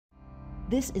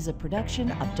This is a production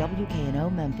of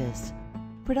WKNO Memphis.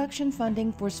 Production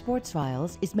funding for Sports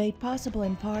Files is made possible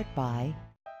in part by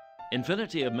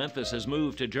Infinity of Memphis has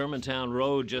moved to Germantown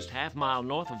Road, just half-mile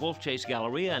north of Wolf Chase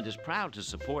Galleria, and is proud to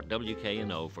support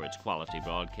WKNO for its quality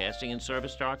broadcasting and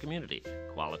service to our community.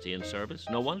 Quality and service?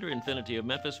 No wonder Infinity of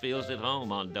Memphis feels at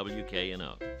home on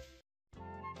WKNO.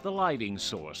 The Lighting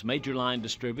Source, major line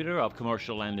distributor of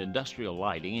commercial and industrial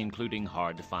lighting, including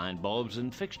hard-to-find bulbs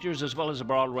and fixtures, as well as a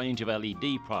broad range of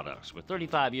LED products. With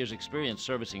 35 years' experience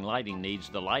servicing lighting needs,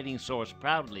 The Lighting Source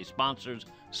proudly sponsors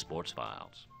Sports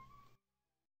Files.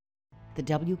 The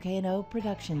WKNO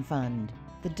Production Fund,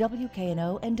 the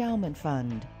WKNO Endowment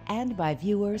Fund, and by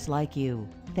viewers like you.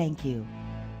 Thank you.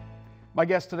 My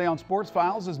guest today on Sports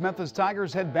Files is Memphis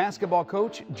Tigers head basketball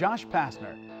coach Josh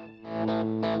Pastner.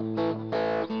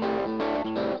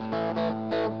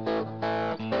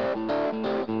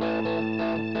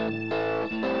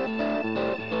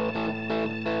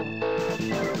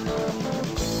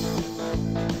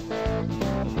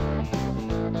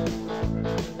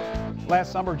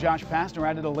 Last summer, Josh Pastner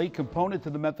added a late component to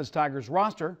the Memphis Tigers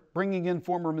roster, bringing in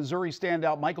former Missouri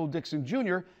standout Michael Dixon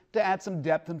Jr. to add some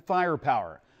depth and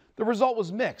firepower. The result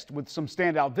was mixed, with some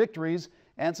standout victories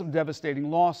and some devastating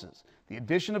losses. The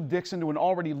addition of Dixon to an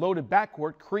already loaded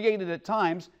backcourt created at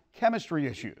times chemistry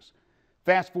issues.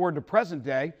 Fast forward to present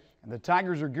day, and the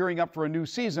Tigers are gearing up for a new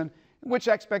season in which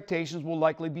expectations will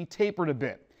likely be tapered a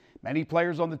bit. Many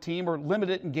players on the team are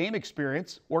limited in game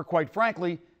experience, or quite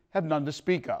frankly, have none to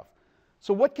speak of.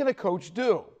 So what can a coach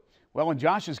do? Well, in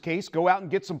Josh's case, go out and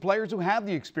get some players who have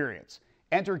the experience.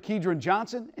 Enter Keidron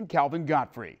Johnson and Calvin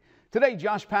Godfrey. Today,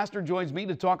 Josh Pastner joins me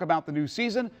to talk about the new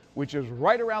season, which is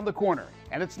right around the corner.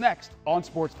 And it's next on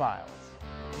Sports Files.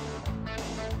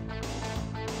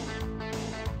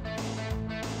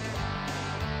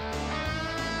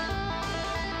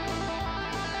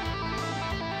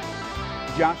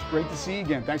 Josh, great to see you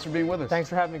again. Thanks for being with us. Thanks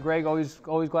for having me, Greg. Always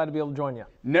glad to be able to join you.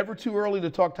 Never too early to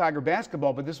talk Tiger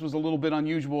basketball, but this was a little bit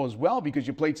unusual as well because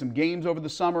you played some games over the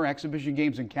summer, exhibition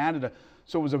games in Canada.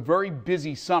 So it was a very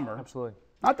busy summer. Absolutely.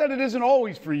 Not that it isn't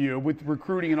always for you with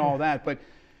recruiting and all that, but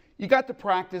you got to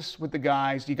practice with the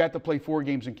guys. You got to play 4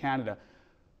 games in Canada.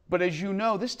 But as you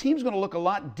know, this team's going to look a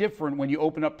lot different when you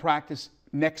open up practice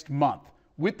next month.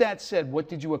 With that said, what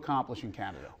did you accomplish in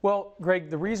Canada? Well, Greg,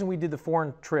 the reason we did the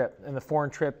foreign trip,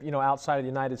 outside of the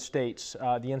United States,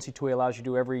 the NCAA allows you to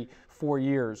do every 4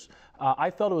 years,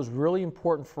 I felt it was really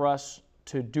important for us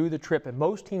to do the trip, and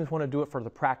most teams want to do it for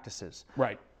the practices.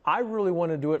 Right. I really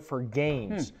want to do it for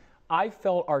games. I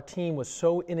felt our team was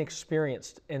so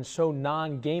inexperienced and so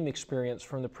non-game experienced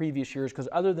from the previous years because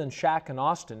other than Shaq and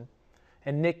Austin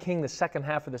and Nick King the second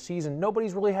half of the season,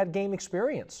 nobody's really had game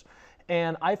experience.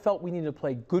 And I felt we needed to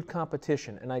play good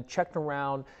competition. And I checked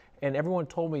around, and everyone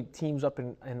told me teams up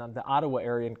in the Ottawa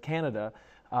area in Canada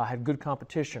had good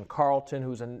competition. Carleton,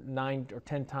 who's a 9 or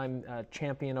 10-time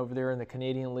champion over there in the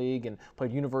Canadian League, and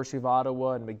played University of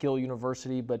Ottawa and McGill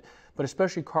University. But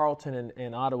especially Carleton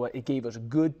and Ottawa, it gave us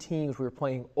good teams. We were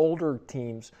playing older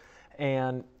teams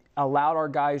and allowed our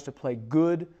guys to play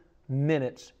good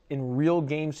minutes in real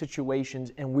game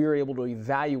situations, and we were able to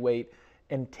evaluate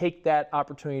and take that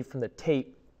opportunity from the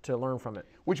tape to learn from it.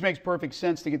 Which makes perfect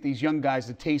sense to get these young guys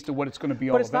a taste of what it's going to be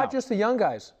all about. But it's not just the young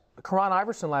guys. Karan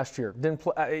Iverson last year didn't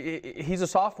play. He's a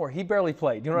sophomore. He barely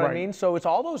played. You know what I mean? So it's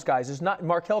all those guys. It's not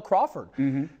Markel Crawford.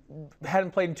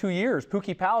 Hadn't played in 2 years.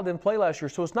 Pookie Powell didn't play last year.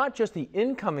 So it's not just the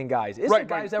incoming guys. It's the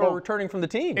guys that were returning from the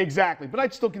team. Exactly. But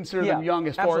I'd still consider them young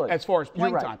as far as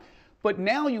playing time. But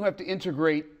now you have to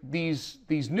integrate these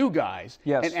new guys.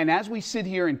 Yes. And as we sit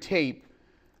here and tape,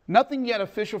 nothing yet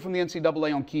official from the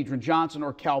NCAA on Keidron Johnson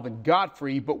or Calvin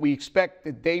Godfrey, but we expect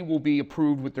that they will be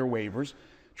approved with their waivers.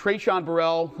 Trayshawn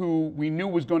Burrell, who we knew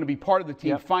was going to be part of the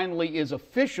team, finally is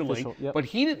officially, but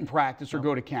he didn't practice or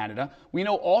go to Canada. We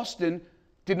know Austin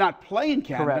did not play in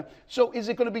Canada. Correct. So is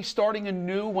it going to be starting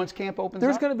anew once camp opens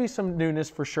There's up? going to be some newness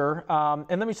for sure.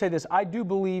 And let me say this. I do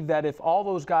believe that if all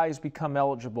those guys become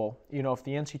eligible, if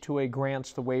the NCAA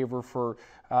grants the waiver for,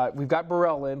 we've got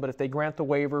Burrell in, but if they grant the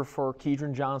waiver for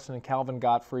Keidron Johnson and Calvin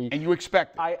Godfrey. And you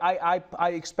expect it? I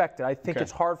expect it. I think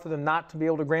it's hard for them not to be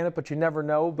able to grant it, but you never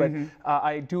know. But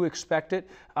I do expect it.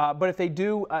 But if they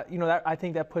do, I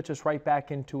think that puts us right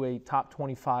back into a top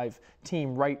 25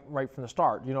 team right from the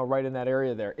start, right in that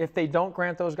area there. If they don't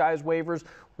grant those guys waivers,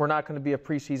 we're not going to be a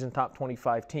preseason top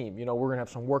 25 team. We're going to have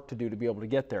some work to do to be able to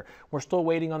get there. We're still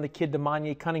waiting on the kid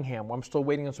Damanye Cunningham. I'm still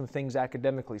waiting on some things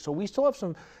academically. So we still have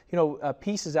some,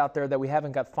 pieces out there that we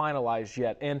haven't got finalized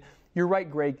yet. And you're right,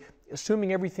 Greg.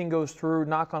 Assuming everything goes through,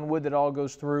 knock on wood that all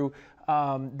goes through,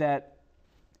 that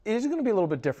it is going to be a little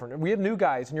bit different. We have new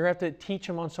guys, and you're going to have to teach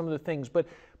them on some of the things. But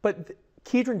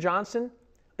Kedron Johnson,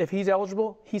 if he's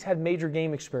eligible, he's had major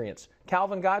game experience.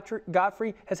 Calvin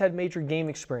Godfrey has had major game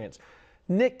experience.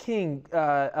 Nick King,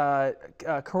 Karan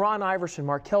Iverson,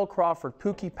 Markel Crawford,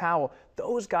 Pookie Powell,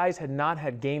 those guys had not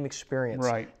had game experience.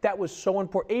 Right. That was so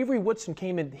important. Avery Woodson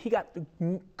came in. He got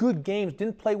good games,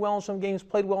 didn't play well in some games,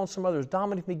 played well in some others.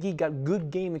 Dominic McGee got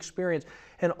good game experience.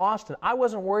 And Austin, I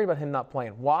wasn't worried about him not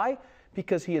playing. Why?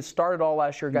 Because he had started all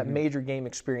last year, got major game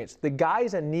experience. The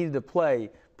guys that needed to play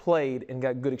played and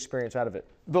got good experience out of it.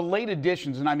 The late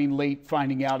additions, and I mean late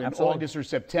finding out in Absolutely. August or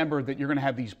September that you're going to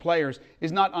have these players,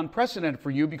 is not unprecedented for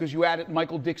you because you added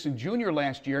Michael Dixon Jr.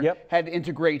 last year, Yep. had to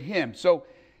integrate him. So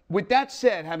with that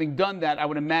said, having done that, I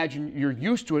would imagine you're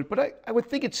used to it, but I would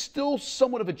think it's still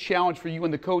somewhat of a challenge for you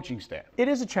and the coaching staff. It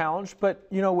is a challenge, but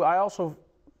I also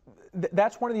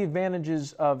that's one of the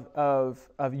advantages of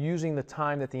using the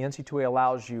time that the NC2A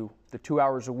allows you, the 2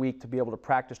 hours a week, to be able to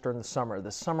practice during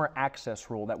the summer access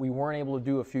rule that we weren't able to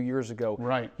do a few years ago.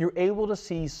 Right. You're able to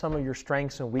see some of your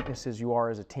strengths and weaknesses you are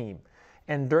as a team.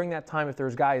 And during that time, if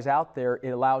there's guys out there, it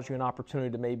allows you an opportunity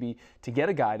to maybe to get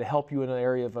a guy to help you in an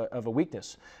area of a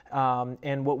weakness.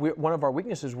 And one of our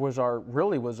weaknesses was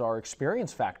our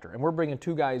experience factor. And we're bringing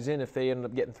two guys in, if they end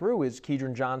up getting through, is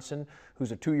Kedron Johnson,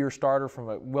 who's a 2-year starter from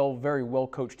a very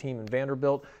well-coached team in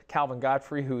Vanderbilt. Calvin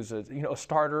Godfrey, who's a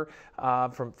starter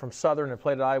from Southern and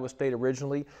played at Iowa State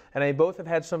originally. And they both have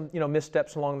had some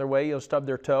missteps along their way, stubbed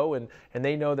their toe, and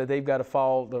they know that they've got to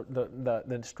follow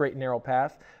the straight and narrow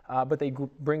path. But they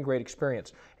bring great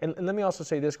experience. And let me also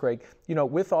say this, Greg.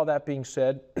 With all that being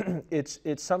said,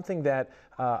 it's something that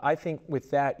I think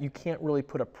with that you can't really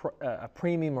put a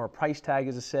premium or a price tag,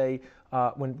 as to say,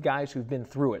 when guys who've been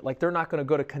through it. Like, they're not going to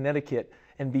go to Connecticut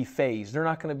and be phased. They're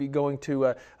not going to be going to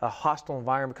a hostile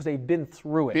environment because they've been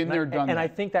through it. Been there, done that. And I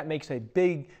think that makes a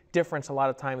big difference a lot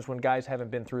of times when guys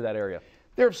haven't been through that area.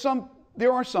 There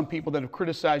are some people that have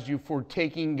criticized you for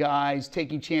taking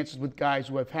chances with guys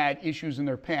who have had issues in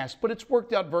their past, but it's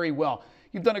worked out very well.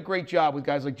 You've done a great job with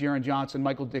guys like Jaron Johnson,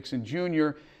 Michael Dixon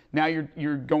Jr. Now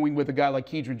you're going with a guy like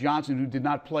Kedron Johnson, who did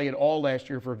not play at all last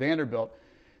year for Vanderbilt.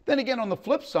 Then again, on the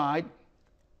flip side,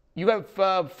 you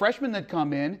have freshmen that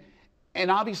come in, and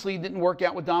obviously it didn't work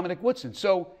out with Dominic Woodson.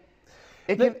 So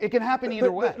it can happen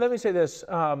either way. Let me say this: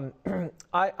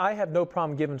 I have no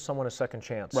problem giving someone a second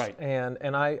chance. Right.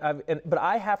 But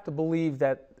I have to believe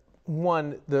that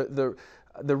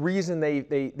the reason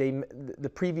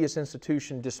the previous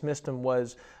institution dismissed him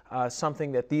was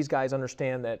something that these guys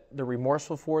understand that they're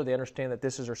remorseful for. They understand that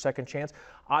this is their second chance.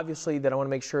 Obviously, that I want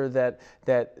to make sure that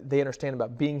they understand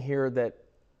about being here, that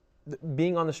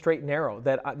being on the straight and narrow,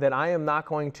 that I am not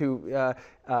going to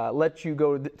let you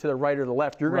go to the right or the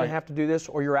left. You're going to have to do this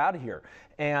or you're out of here.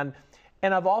 And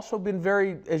I've also been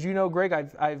very, as you know, Greg,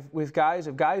 I've with guys,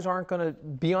 if guys aren't going to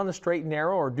be on the straight and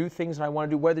narrow or do things that I want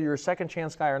to do, whether you're a second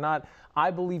chance guy or not, I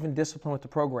believe in discipline with the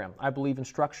program. I believe in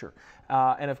structure.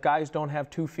 And if guys don't have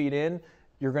 2 feet in,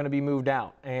 you're going to be moved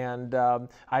out. And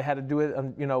I had to do it,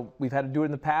 we've had to do it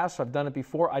in the past. I've done it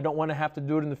before. I don't want to have to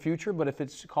do it in the future, but if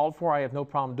it's called for, I have no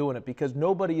problem doing it because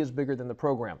nobody is bigger than the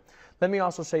program. Let me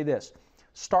also say this.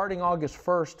 Starting August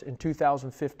 1st in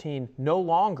 2015, no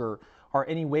longer are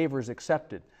any waivers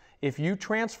accepted. If you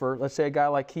transfer, let's say a guy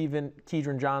like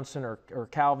Kedron Johnson or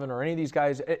Calvin or any of these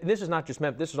guys, this is not just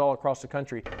Memphis, this is all across the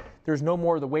country, there's no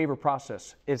more of the waiver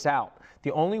process. It's out.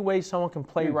 The only way someone can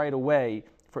play right away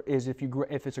is if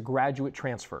it's a graduate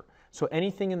transfer. So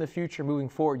anything in the future moving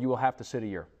forward, you will have to sit a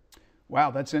year.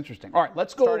 Wow, that's interesting. All right,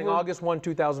 let's go Starting August 1,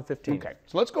 2015. Okay,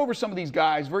 so let's go over some of these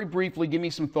guys very briefly. Give me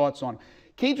some thoughts on.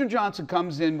 Kedron Johnson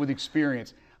comes in with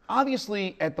experience.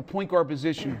 Obviously, at the point guard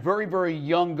position, very, very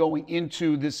young going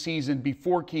into this season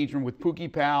before Kedron with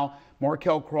Pookie Powell,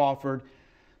 Markel Crawford.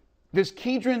 This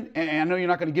Kedron, and I know you're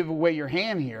not going to give away your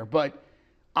hand here, but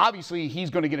obviously he's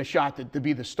going to get a shot to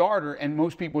be the starter, and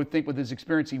most people would think with his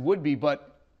experience he would be,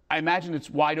 but I imagine it's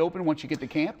wide open once you get to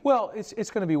camp? Well,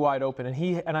 it's going to be wide open,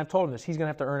 and I've told him this. He's going to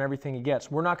have to earn everything he gets.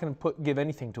 We're not going to give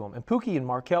anything to him. And Pookie and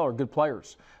Markel are good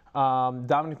players.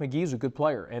 Dominic McGee is a good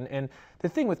player, and the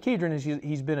thing with Kedron is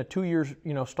he's been a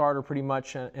 2-year starter pretty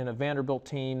much in a Vanderbilt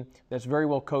team that's very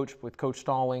well coached with Coach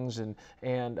Stallings and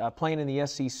playing in the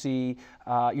SEC.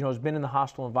 Has been in the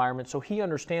hostile environment, so he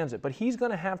understands it. But he's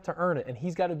going to have to earn it, and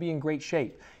he's got to be in great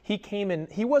shape. He came in.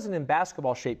 He wasn't in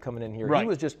basketball shape coming in here. Right. He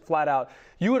was just flat out.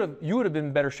 You would have been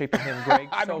in better shape than him, Greg.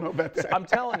 I don't know about that. So I'm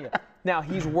telling you. Now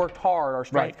he's worked hard. Our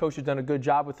strength Right. coach has done a good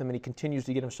job with him, and he continues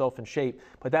to get himself in shape.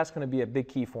 But that's going to be a big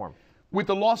key for him. With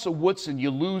the loss of Woodson,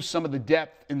 you lose some of the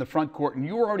depth in the front court, and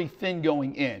you were already thin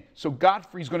going in. So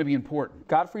Godfrey's going to be important.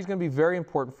 Godfrey's going to be very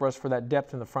important for us for that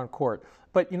depth in the front court.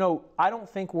 But, you know, I don't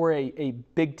think we're a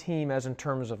big team as in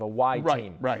terms of a wide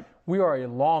team. Right. We are a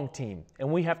long team,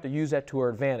 and we have to use that to our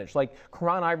advantage. Like,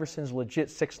 Karan Iverson's legit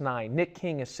 6'9". Nick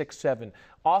King is 6'7".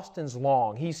 Austin's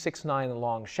long. He's 6'9" and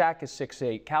long. Shaq is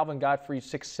 6'8". Calvin Godfrey's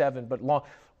 6'7", but long.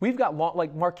 We've got long,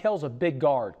 like Markel's a big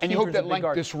guard. And you hope that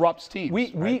length disrupts teams.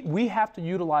 We have to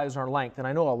utilize our length. And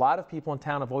I know a lot of people in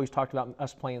town have always talked about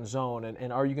us playing zone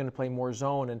and are you going to play more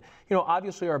zone? And, you know,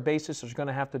 obviously our basis is going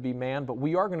to have to be man, but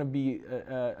we are going to be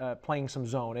playing some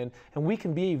zone. And we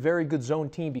can be a very good zone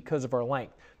team because of our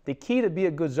length. The key to be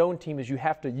a good zone team is you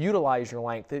have to utilize your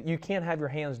length. You can't have your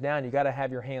hands down. You got to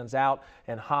have your hands out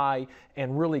and high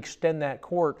and really extend that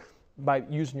court by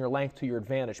using your length to your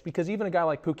advantage. Because even a guy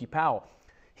like Pookie Powell,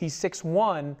 he's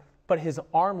 6'1", but his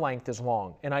arm length is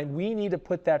long. And we need to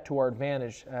put that to our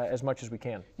advantage as much as we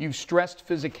can. You've stressed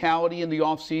physicality in the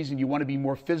offseason. You want to be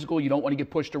more physical. You don't want to get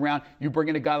pushed around. You bring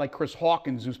in a guy like Chris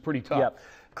Hawkins, who's pretty tough. Yeah.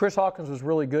 Chris Hawkins was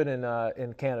really good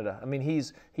in Canada. I mean,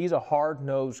 he's a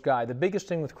hard-nosed guy. The biggest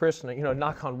thing with Chris, and, you know,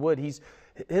 knock on wood,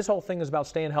 his whole thing is about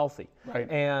staying healthy. Right.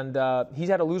 And he's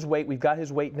had to lose weight. We've got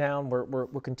his weight down.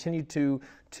 We're continuing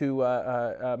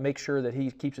to make sure that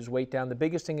he keeps his weight down. The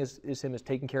biggest thing is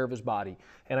taking care of his body.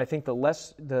 And I think the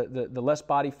less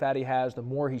body fat he has, the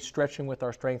more he's stretching with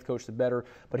our strength coach, the better.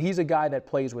 But he's a guy that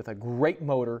plays with a great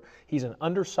motor. He's an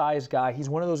undersized guy. He's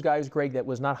one of those guys, Greg, that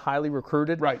was not highly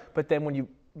recruited. Right. But then when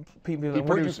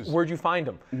where'd you find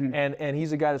him? Mm-hmm. And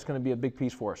he's a guy that's going to be a big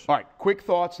piece for us. All right, quick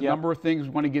thoughts, a number of things we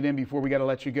want to get in before we got to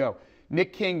let you go.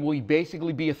 Nick King, will he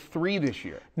basically be a 3 this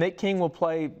year? Nick King will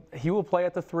play. He will play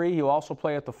at the 3. He'll also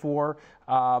play at the 4.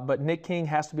 But Nick King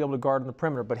has to be able to guard on the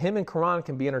perimeter. But him and Karan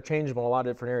can be interchangeable in a lot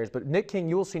of different areas. But Nick King,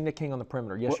 you will see Nick King on the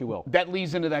perimeter. Yes, you will. That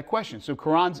leads into that question. So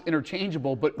Karan's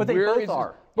interchangeable, but they both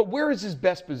are. But where is his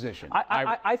best position?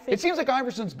 I think it seems like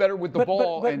Iverson's better with the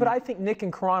ball. But I think Nick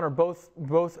and Karan are both.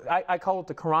 I call it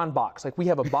the Karan box. Like we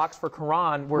have a box for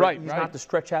Karan where he's not to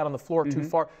stretch out on the floor too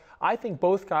far. I think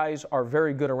both guys are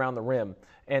very good around the rim,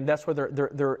 and that's where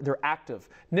they're active.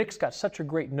 Nick's got such a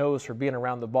great nose for being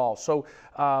around the ball. So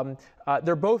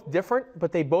they're both different,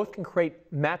 but they both can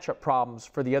create matchup problems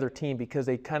for the other team because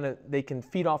they can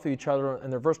feed off of each other,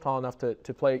 and they're versatile enough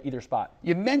to play either spot.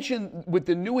 You mentioned with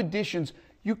the new additions,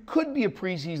 you could be a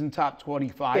preseason top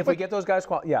 25. If we get those guys,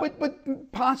 yeah.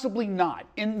 But possibly not.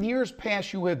 In years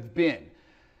past, you have been.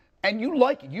 And you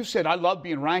like it. You said, I love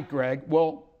being ranked, Greg.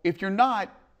 Well, if you're not,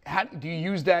 how do you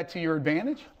use that to your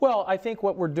advantage? Well, I think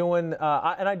what we're doing,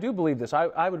 and I do believe this,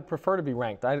 I would prefer to be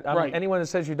ranked. Anyone that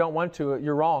says you don't want to,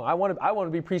 you're wrong. I want to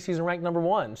be preseason ranked number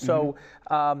 1. So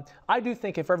I do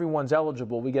think if everyone's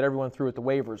eligible, we get everyone through at the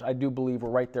waivers. I do believe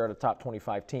we're right there at a top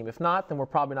 25 team. If not, then we're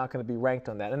probably not going to be ranked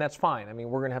on that, and that's fine. I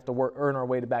mean, we're going to have to earn our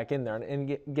way back in there.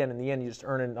 And again, in the end, you just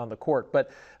earn it on the court.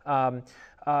 But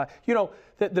you know,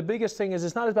 the biggest thing is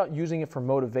it's not about using it for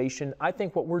motivation. I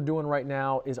think what we're doing right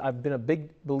now is I've been a big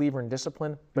believer in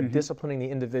discipline, but disciplining the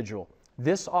individual.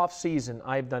 This offseason,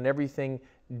 I've done everything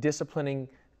disciplining,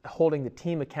 holding the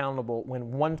team accountable.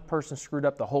 When one person screwed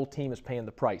up, the whole team is paying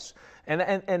the price.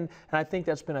 And I think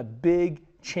that's been a big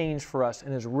change for us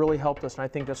and has really helped us, and I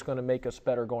think that's going to make us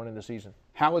better going into the season.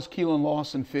 How has Keelan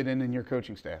Lawson fit in your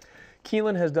coaching staff?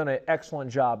 Keelan has done an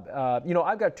excellent job. You know,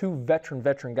 I've got 2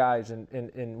 veteran guys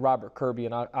in Robert Kirby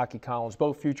and Aki Collins,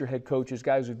 both future head coaches,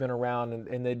 guys who've been around,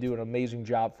 and they do an amazing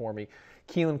job for me.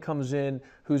 Keelan comes in,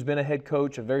 who's been a head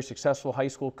coach, a very successful high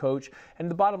school coach.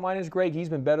 And the bottom line is, Greg, he's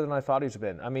been better than I thought he's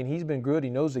been. I mean, he's been good. He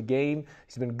knows the game.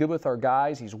 He's been good with our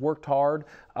guys. He's worked hard.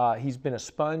 He's been a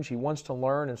sponge. He wants to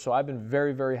learn. And so I've been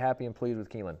very, very happy and pleased with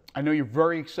Keelan. I know you're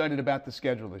very excited about the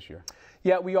schedule this year.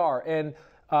 Yeah, we are. And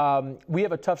we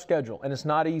have a tough schedule, and it's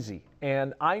not easy.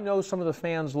 And I know some of the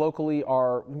fans locally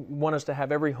want us to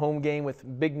have every home game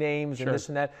with big names and this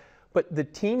and that. But the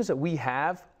teams that we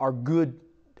have are good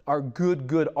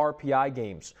RPI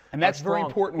games. And that's very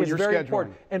important with your schedule. It's very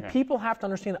important. And people have to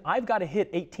understand that I've got to hit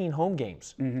 18 home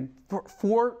games.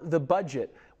 For the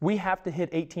budget, we have to hit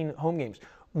 18 home games.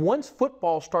 Once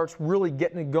football starts really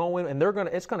getting it going, and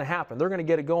it's going to happen. They're going to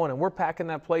get it going, and we're packing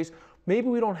that place. Maybe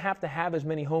we don't have to have as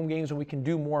many home games, and we can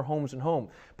do more homes and home.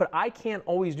 But I can't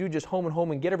always do just home and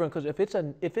home and get everyone, because if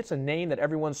it's a name that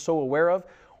everyone's so aware of,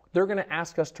 they're going to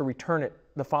ask us to return it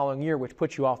the following year, which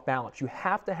puts you off balance. You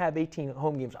have to have 18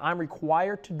 home games. I'm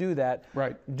required to do that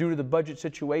due to the budget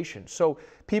situation. So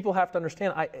people have to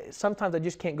understand, sometimes I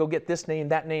just can't go get this name,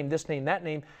 that name, this name, that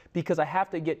name, because I have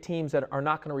to get teams that are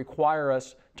not going to require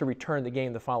us to return the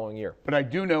game the following year. But I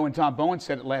do know, and Tom Bowen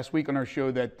said it last week on our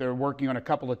show, that they're working on a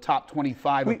couple of top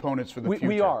 25 opponents for the future.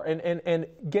 We are, and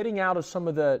getting out of some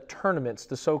of the tournaments,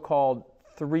 the so-called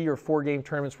 3 or 4 game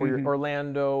tournaments where you're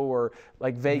Orlando or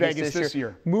like Vegas this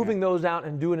year. Moving those out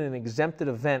and doing an exempted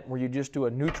event where you just do a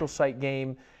neutral site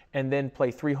game and then play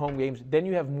 3 home games. Then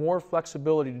you have more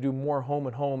flexibility to do more home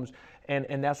and homes,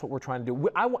 and that's what we're trying to do.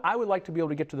 I would like to be able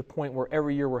to get to the point where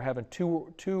every year we're having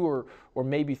two or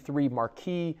maybe 3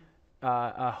 marquee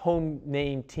home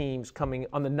name teams coming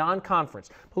on the non-conference.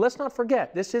 But let's not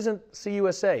forget, this isn't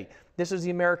CUSA. This is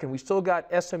the American. We still got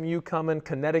SMU coming,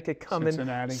 Connecticut coming,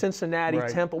 Cincinnati,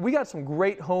 Temple. We got some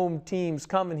great home teams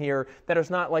coming here that is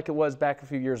not like it was back a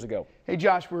few years ago. Hey,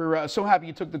 Josh, we're so happy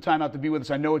you took the time out to be with us.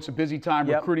 I know it's a busy time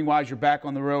recruiting-wise. You're back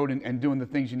on the road and doing the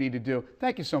things you need to do.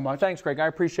 Thank you so much. Thanks, Greg. I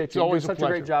appreciate you. It's always such a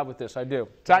great job with this. I do.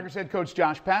 Tigers head coach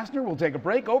Josh Pastner will take a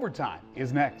break. Overtime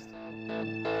is next.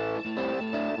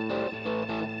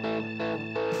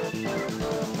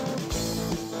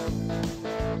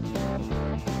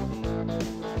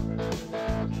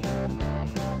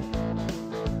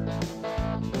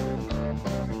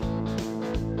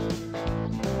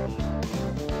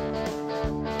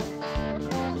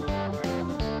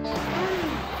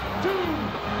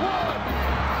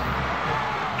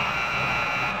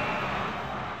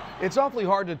 It's awfully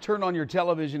hard to turn on your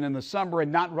television in the summer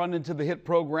and not run into the hit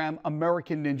program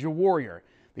American Ninja Warrior.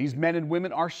 These men and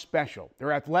women are special.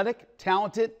 They're athletic,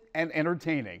 talented, and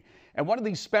entertaining. And one of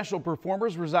these special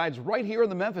performers resides right here in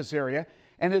the Memphis area,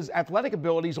 and his athletic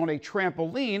abilities on a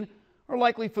trampoline are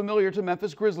likely familiar to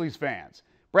Memphis Grizzlies fans.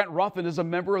 Brent Ruffin is a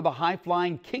member of the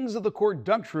high-flying Kings of the Court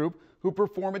dunk troupe who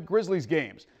perform at Grizzlies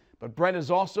games. But Brent is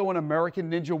also an American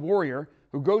Ninja Warrior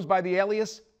who goes by the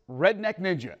alias Redneck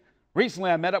Ninja.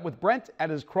 Recently, I met up with Brent at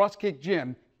his CrossKick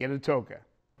gym in Atoka.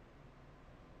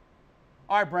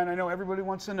 All right, Brent, I know everybody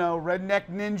wants to know, Redneck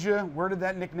Ninja, where did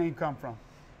that nickname come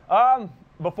from?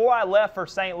 Before I left for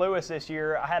St. Louis this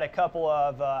year, I had a couple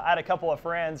of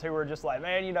friends who were just like,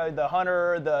 man, you know, the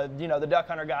hunter, the duck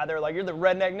hunter guy. They were like, you're the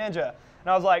Redneck Ninja, and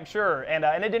I was like, sure. And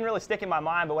it didn't really stick in my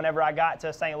mind, but whenever I got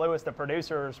to St. Louis, the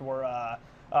producers were.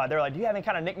 They were like, do you have any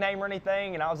kind of nickname or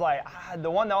anything? And I was like, the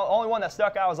only one that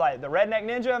stuck out was like the Redneck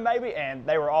Ninja, maybe, and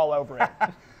they were all over it.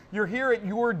 You're here at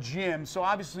your gym, so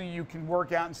obviously you can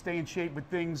work out and stay in shape with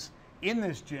things in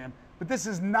this gym, but this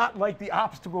is not like the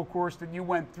obstacle course that you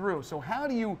went through. So how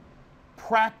do you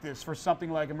practice for something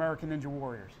like American Ninja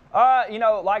Warriors? You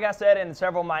know, like I said in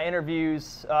several of my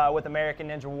interviews with American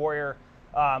Ninja Warrior,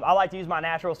 I like to use my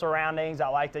natural surroundings. I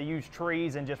like to use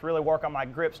trees and just really work on my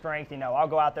grip strength. You know, I'll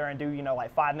go out there and do, you know,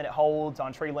 like 5-minute holds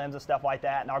on tree limbs and stuff like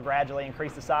that, and I'll gradually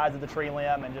increase the size of the tree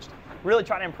limb and just really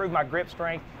try to improve my grip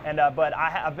strength. And but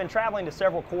I've been traveling to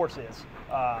several courses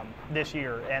this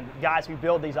year, and guys who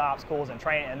build these obstacles and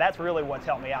train, and that's really what's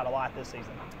helped me out a lot this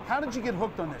season. How did you get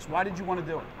hooked on this? Why did you want to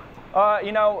do it?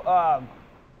 You know,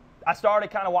 I started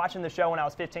kind of watching the show when I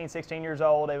was 15, 16 years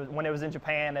old. It was when it was in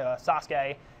Japan,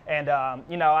 Sasuke. And,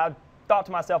 you know, I thought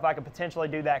to myself I could potentially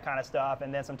do that kind of stuff.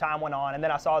 And then some time went on. And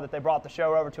then I saw that they brought the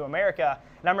show over to America.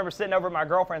 And I remember sitting over at my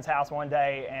girlfriend's house one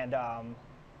day, and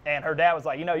her dad was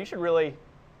like, you know, you should really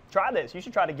try this. You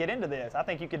should try to get into this. I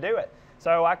think you could do it.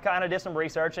 So I kind of did some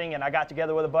researching, and I got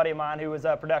together with a buddy of mine who was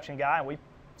a production guy. And we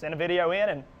sent a video in,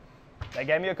 and they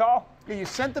gave me a call. Yeah, you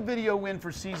sent the video in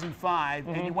for season 5,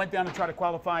 and you went down to try to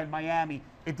qualify in Miami.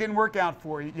 It didn't work out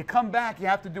for you. You come back, you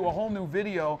have to do a whole new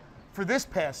video for this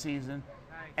past season,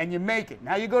 and you make it.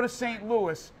 Now you go to St.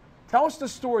 Louis. Tell us the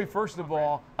story, first of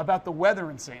all, about the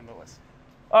weather in St. Louis.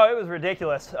 Oh, it was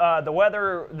ridiculous. The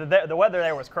weather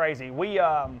there was crazy. We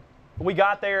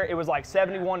got there, it was like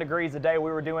 71 degrees a day.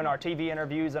 We were doing our TV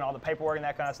interviews and all the paperwork and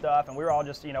that kind of stuff, and we were all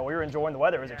just, you know, we were enjoying the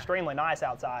weather. It was extremely nice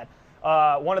outside.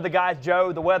 One of the guys,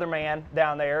 Joe, the weatherman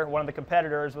down there, one of the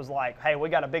competitors, was like, hey, we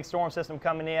got a big storm system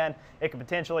coming in. It could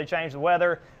potentially change the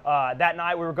weather. That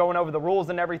night we were going over the rules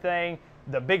and everything.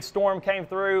 The big storm came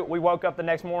through. We woke up the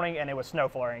next morning and it was snow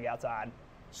flurrying outside.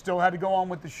 Still had to go on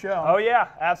with the show. Oh, yeah,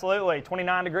 absolutely.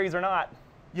 29 degrees or not.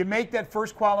 You make that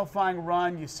first qualifying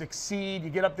run. You succeed. You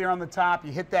get up there on the top.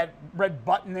 You hit that red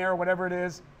button there, whatever it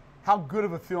is. How good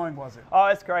of a feeling was it? Oh,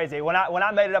 it's crazy. When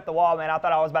I made it up the wall, man, I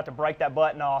thought I was about to break that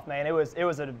button off, man. It was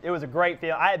a great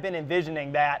feeling. I had been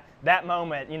envisioning that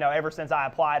moment, you know, ever since I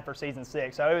applied for season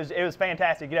 6. So it was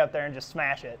fantastic to get up there and just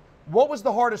smash it. What was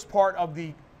the hardest part of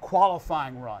the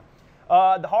qualifying run?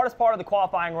 The hardest part of the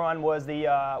qualifying run was the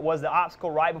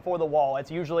obstacle right before the wall. It's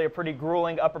usually a pretty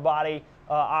grueling upper body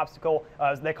obstacle.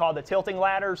 They call it the tilting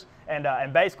ladders,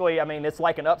 and basically, I mean, it's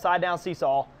like an upside down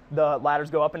seesaw. The ladders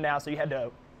go up and down, so you had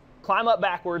to climb up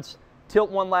backwards,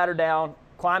 tilt one ladder down,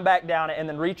 climb back down it, and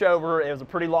then reach over. It was a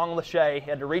pretty long lache. You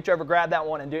had to reach over, grab that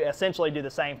one, and essentially do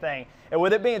the same thing. And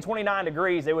with it being 29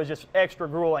 degrees, it was just extra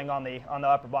grueling on the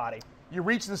upper body. You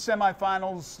reach the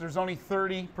semifinals. There's only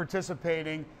 30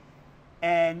 participating,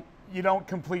 and you don't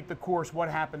complete the course. What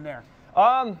happened there?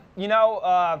 I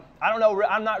don't know.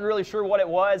 I'm not really sure what it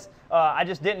was. I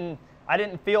didn't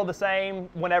feel the same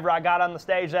whenever I got on the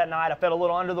stage that night. I felt a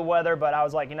little under the weather, but I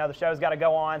was like, the show's got to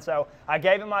go on. So I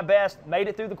gave it my best, made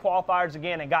it through the qualifiers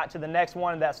again, and got to the next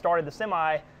one that started the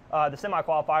semi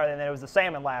qualifier, and then it was the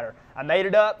salmon ladder. I made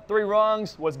it up 3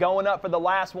 rungs, was going up for the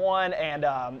last one, and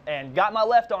got my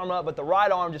left arm up, but the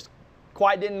right arm just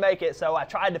quite didn't make it. So I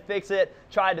tried to fix it.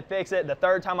 The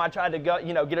third time I tried to go,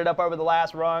 get it up over the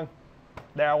last rung,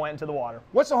 there I went into the water.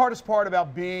 What's the hardest part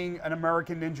about being an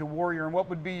American Ninja Warrior, and what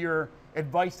would be your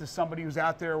advice to somebody who's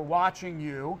out there watching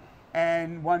you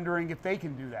and wondering if they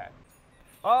can do that?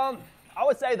 I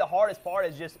would say the hardest part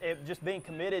is just being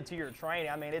committed to your training.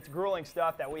 I mean, it's grueling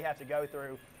stuff that we have to go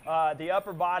through. The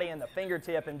upper body and the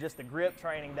fingertip and just the grip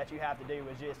training that you have to do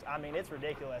is just, I mean, it's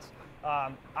ridiculous.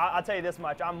 I'll tell you this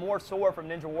much, I'm more sore from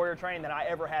Ninja Warrior training than I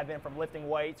ever have been from lifting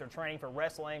weights or training for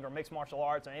wrestling or mixed martial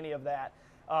arts or any of that.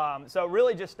 So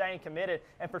really just staying committed.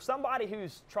 And for somebody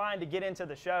who's trying to get into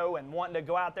the show and wanting to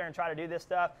go out there and try to do this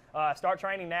stuff, start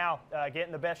training now, get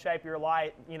in the best shape of your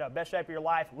life,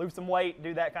 lose some weight,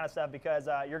 do that kind of stuff, because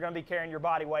you're going to be carrying your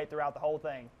body weight throughout the whole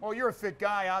thing. Well, you're a fit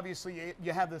guy. Obviously,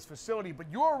 you have this facility, but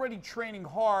you're already training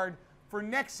hard for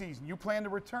next season. You plan to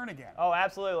return again. Oh,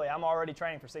 absolutely. I'm already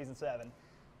training for season 7.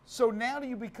 So now do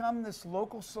you become this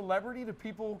local celebrity to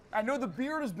people? I know the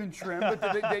beard has been trimmed,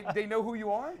 but they know who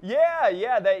you are?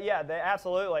 Yeah, they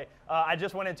absolutely. I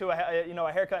just went into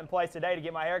a haircutting place today to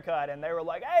get my haircut, and they were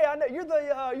like, "Hey, I know you're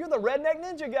the Redneck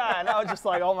Ninja guy," and I was just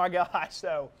like, "Oh my gosh!"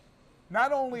 So,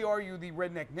 not only are you the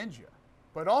Redneck Ninja,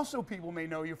 but also people may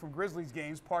know you from Grizzlies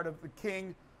games, part of the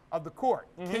King of the Court,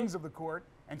 Kings of the Court,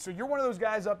 and so you're one of those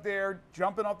guys up there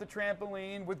jumping off the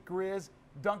trampoline with Grizz,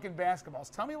 dunking basketballs.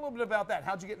 Tell me a little bit about that.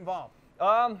 How'd you get involved?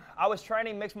 I was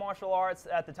training mixed martial arts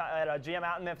at the time at a gym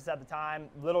out in Memphis at the time.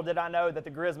 Little did I know that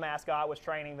the Grizz mascot was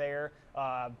training there.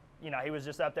 He was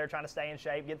just up there trying to stay in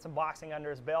shape, get some boxing under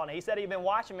his belt. And he said he'd been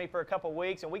watching me for a couple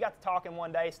weeks, and we got to talking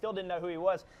one day. Still didn't know who he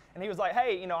was, and he was like,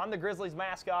 "Hey, I'm the Grizzlies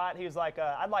mascot." He was like,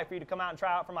 "I'd like for you to come out and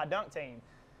try out for my dunk team."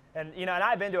 And and I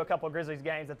had been to a couple of Grizzlies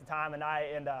games at the time, and I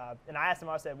asked him,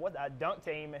 I said, "What, a dunk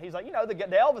team?" And he's like, the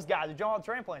Elvis guys who jump on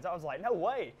trampolines. I was like, "No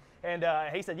way." And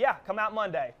he said, "Yeah, come out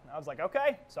Monday." I was like,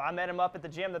 "Okay." So I met him up at the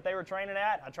gym that they were training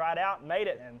at. I tried out and made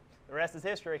it, and the rest is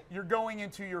history. You're going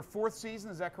into your 4th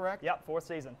season, is that correct? Yep, 4th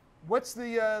season. What's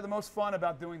the most fun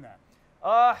about doing that?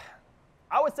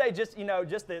 I would say just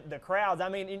the crowds. I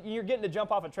mean, you're getting to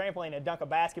jump off a trampoline and dunk a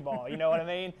basketball, you know what I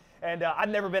mean? And I've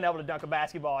never been able to dunk a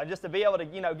basketball. And just to be able to,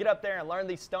 get up there and learn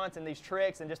these stunts and these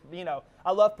tricks, and just,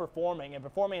 I love performing in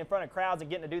front of crowds and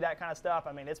getting to do that kind of stuff.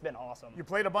 I mean, it's been awesome. You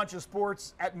played a bunch of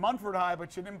sports at Munford High,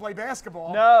 but you didn't play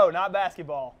basketball. No, not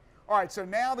basketball. All right, so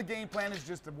now the game plan is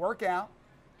just to work out,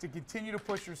 to continue to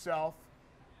push yourself.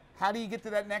 How do you get to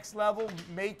that next level,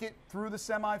 make it through the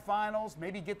semifinals,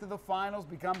 maybe get to the finals,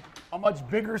 become a much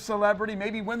bigger celebrity,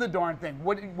 maybe win the darn thing?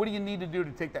 What do you need to do to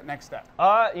take that next step?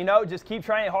 Just keep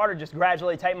training harder, just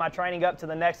gradually take my training up to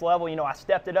the next level. I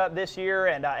stepped it up this year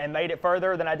and made it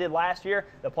further than I did last year.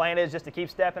 The plan is just to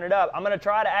keep stepping it up. I'm going to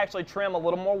try to actually trim a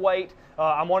little more weight.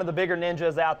 I'm one of the bigger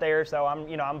ninjas out there, so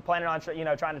I'm planning on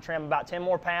trying to trim about 10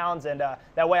 more pounds, and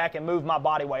that way I can move my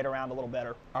body weight around a little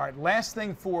better. All right, last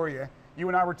thing for you. You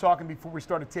and I were talking before we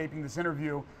started taping this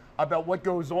interview about what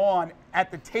goes on at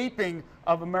the taping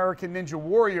of American Ninja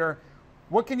Warrior.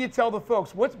 What can you tell the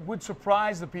folks? What would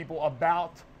surprise the people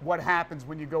about what happens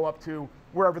when you go up to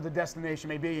wherever the destination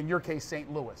may be, in your case,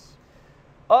 St. Louis?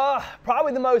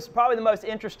 Probably the most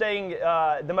interesting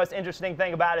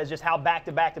thing about it is just how back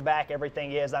to back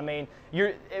everything is. I mean,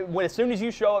 as soon as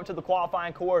you show up to the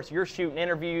qualifying course, you're shooting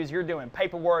interviews, you're doing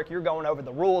paperwork, you're going over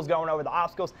the rules, going over the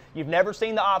obstacles. You've never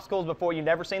seen the obstacles before. You've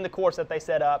never seen the course that they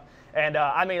set up. And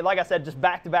I mean, like I said, just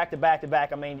back to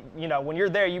back. I mean, when you're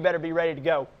there, you better be ready to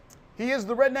go. He is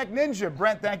the Redneck Ninja.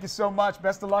 Brent, thank you so much.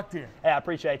 Best of luck to you. Hey, I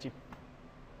appreciate you.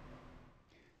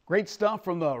 Great stuff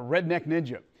from the Redneck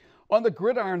Ninja. On the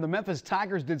gridiron, the Memphis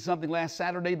Tigers did something last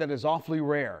Saturday that is awfully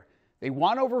rare. They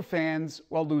won over fans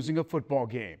while losing a football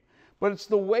game. But it's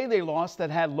the way they lost that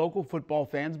had local football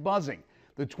fans buzzing.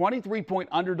 The 23-point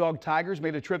underdog Tigers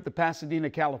made a trip to Pasadena,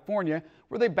 California,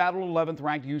 where they battled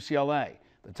 11th-ranked UCLA.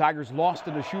 The Tigers lost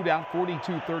in a shootout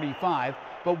 42-35,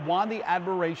 but won the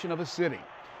admiration of a city.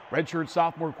 Redshirt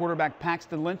sophomore quarterback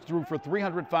Paxton Lynch threw for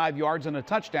 305 yards and a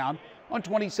touchdown on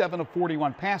 27 of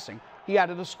 41 passing. He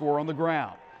added a score on the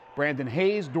ground. Brandon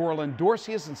Hayes, Dorlin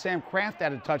Dorcius, and Sam Kraft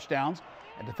added touchdowns,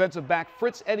 and defensive back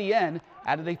Fritz Etienne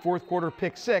added a fourth-quarter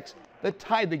pick six that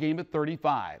tied the game at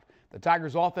 35. The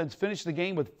Tigers' offense finished the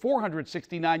game with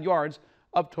 469 yards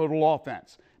of total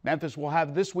offense. Memphis will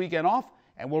have this weekend off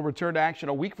and will return to action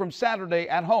a week from Saturday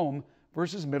at home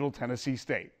versus Middle Tennessee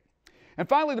State. And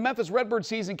finally, the Memphis Redbird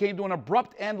season came to an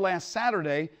abrupt end last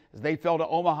Saturday as they fell to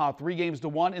Omaha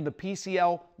 3-1 in the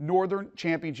PCL Northern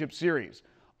Championship Series.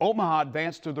 Omaha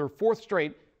advanced to their fourth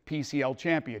straight PCL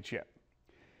championship.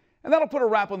 And that'll put a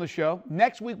wrap on the show.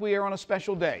 Next week we air on a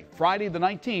special day, Friday the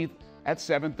 19th at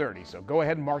 7:30. So go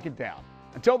ahead and mark it down.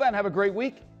 Until then, have a great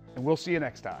week, and we'll see you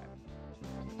next time.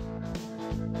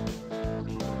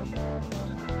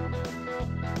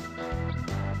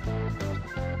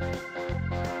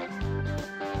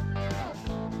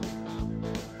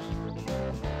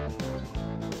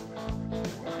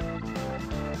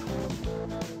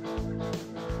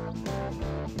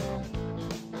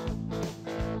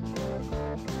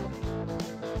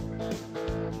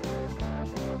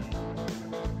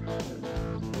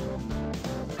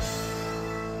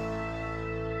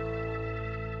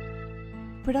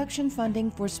 Production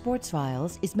funding for Sports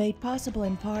Files is made possible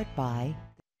in part by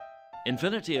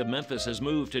Infinity of Memphis has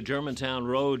moved to Germantown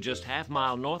Road, just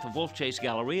half-mile north of Wolf Chase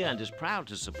Galleria, and is proud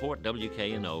to support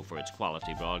WKNO for its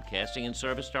quality broadcasting and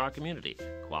service to our community.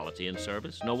 Quality and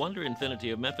service? No wonder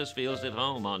Infinity of Memphis feels at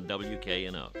home on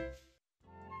WKNO.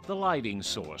 The Lighting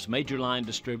Source, major line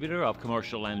distributor of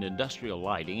commercial and industrial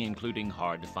lighting, including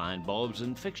hard-to-find bulbs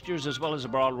and fixtures, as well as a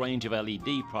broad range of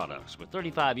LED products. With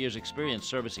 35 years' experience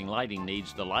servicing lighting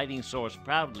needs, the Lighting Source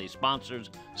proudly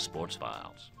sponsors Sports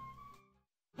Files.